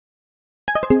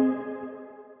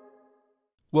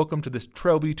Welcome to this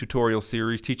Trelby tutorial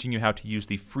series teaching you how to use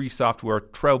the free software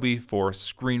Trelby for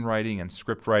screenwriting and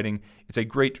script writing. It's a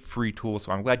great free tool,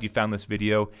 so I'm glad you found this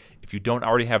video. If you don't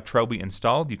already have Trelby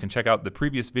installed, you can check out the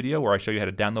previous video where I show you how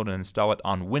to download and install it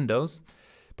on Windows.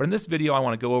 But in this video, I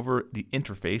want to go over the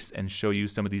interface and show you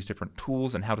some of these different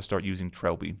tools and how to start using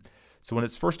Trelby. So when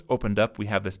it's first opened up, we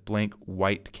have this blank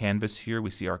white canvas here.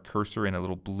 We see our cursor in a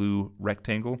little blue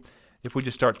rectangle. If we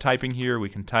just start typing here, we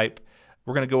can type.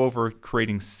 We're going to go over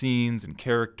creating scenes and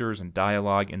characters and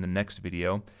dialogue in the next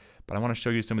video, but I want to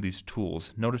show you some of these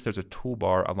tools. Notice there's a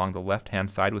toolbar along the left-hand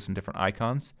side with some different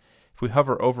icons. If we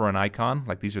hover over an icon,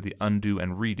 like these are the undo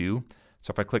and redo,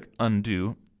 so if I click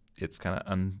undo, it's kind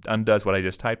of undoes what I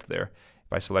just typed there.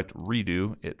 If I select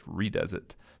redo, it redoes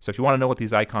it. So if you want to know what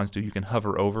these icons do, you can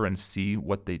hover over and see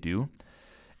what they do.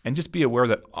 And just be aware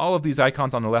that all of these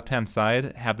icons on the left-hand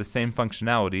side have the same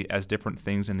functionality as different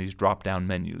things in these drop-down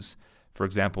menus. For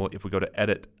example, if we go to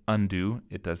Edit Undo,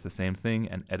 it does the same thing,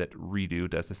 and Edit Redo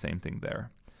does the same thing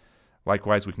there.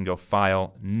 Likewise, we can go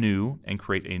File, New, and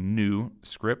create a new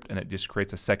script, and it just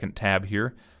creates a second tab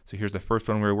here. So here's the first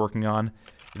one we were working on.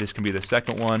 This can be the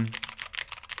second one,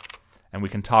 and we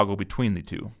can toggle between the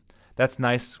two. That's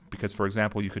nice because, for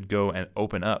example, you could go and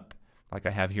open up, like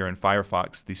I have here in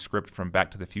Firefox, the script from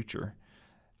Back to the Future.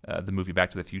 The movie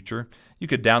Back to the Future. You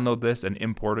could download this and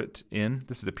import it in.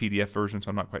 This is a PDF version, so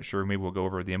I'm not quite sure. Maybe we'll go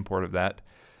over the import of that.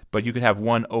 But you could have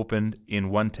one opened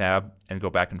in one tab and go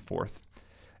back and forth.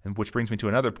 And which brings me to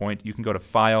another point. You can go to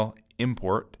File,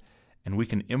 Import, and we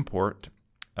can import,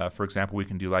 for example, we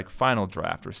can do like Final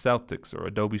Draft or Celtics or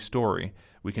Adobe Story.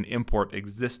 We can import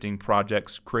existing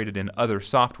projects created in other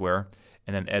software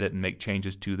and then edit and make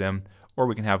changes to them. Or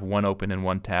we can have one open in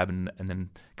one tab and then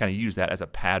kind of use that as a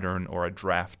pattern or a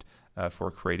draft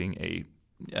for creating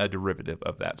a derivative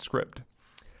of that script.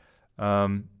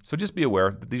 So just be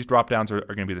aware that these drop downs are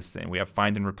going to be the same. We have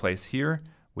find and replace here.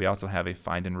 We also have a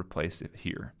find and replace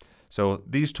here. So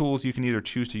these tools, you can either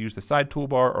choose to use the side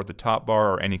toolbar or the top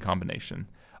bar or any combination.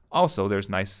 Also, there's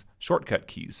nice shortcut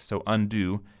keys. So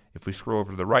undo, if we scroll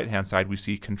over to the right hand side, we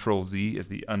see Control Z is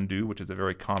the undo, which is a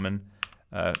very common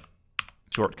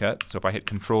shortcut. So if I hit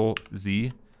Control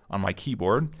Z on my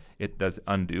keyboard, it does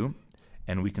undo,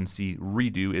 and we can see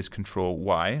redo is Control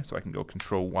Y, so I can go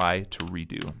Control Y to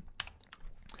redo.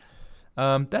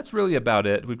 That's really about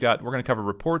it. We're going to cover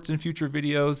reports in future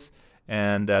videos,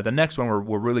 and the next one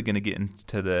we're really going to get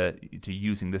into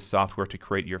using this software to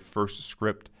create your first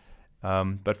script.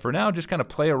 But for now, just kind of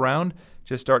play around,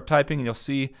 just start typing, and you'll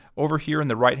see over here in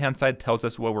the right hand side tells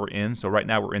us what we're in. So right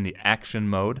now we're in the action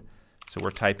mode. So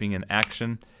we're typing in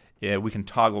action. Yeah, we can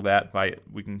toggle that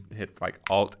we can hit like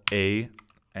Alt-A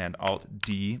and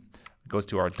Alt-D. It goes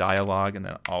to our dialogue, and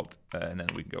then Alt, and then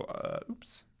we can go,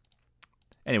 oops.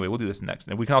 Anyway, we'll do this next.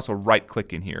 And we can also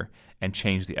right-click in here and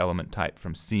change the element type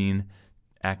from scene,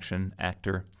 action,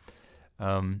 actor.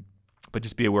 But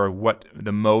just be aware of what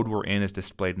the mode we're in is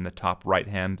displayed in the top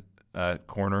right-hand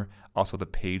corner. Also the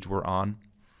page we're on.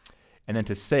 And then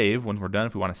to save, when we're done,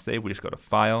 if we want to save, we just go to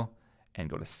File, and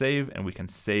go to Save, and we can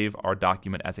save our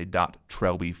document as a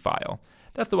 .trelby file.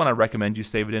 That's the one I recommend you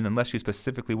save it in, unless you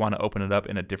specifically want to open it up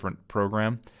in a different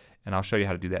program, and I'll show you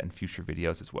how to do that in future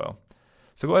videos as well.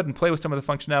 So go ahead and play with some of the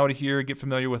functionality here, get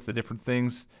familiar with the different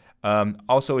things.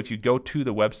 Also, if you go to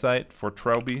the website for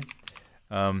Trelby,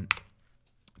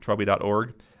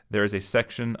 trelby.org, there is a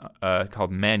section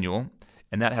called Manual,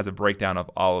 and that has a breakdown of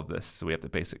all of this. So we have the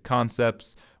basic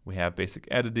concepts, we have basic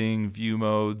editing, view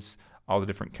modes, all the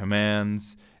different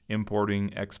commands,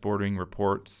 importing, exporting,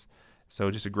 reports. So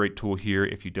just a great tool here.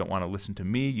 If you don't want to listen to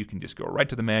me, you can just go right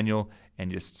to the manual and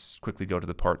just quickly go to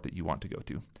the part that you want to go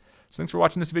to. So thanks for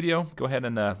watching this video. Go ahead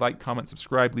and like, comment,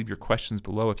 subscribe, leave your questions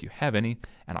below if you have any,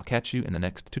 and I'll catch you in the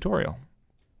next tutorial.